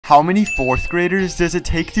How many 4th graders does it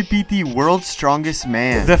take to beat the world's strongest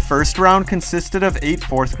man? The first round consisted of 8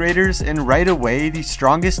 4th graders, and right away, the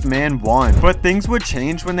strongest man won. But things would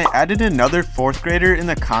change when they added another 4th grader in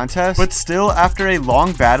the contest, but still, after a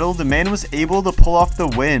long battle, the man was able to pull off the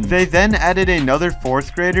win. They then added another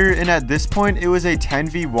 4th grader, and at this point, it was a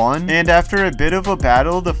 10v1, and after a bit of a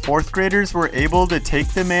battle, the 4th graders were able to take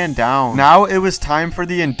the man down. Now, it was time for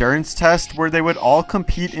the endurance test, where they would all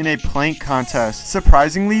compete in a plank contest.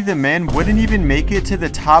 Surprisingly, the man wouldn't even make it to the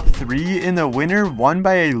top 3, and the winner won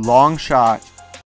by a long shot.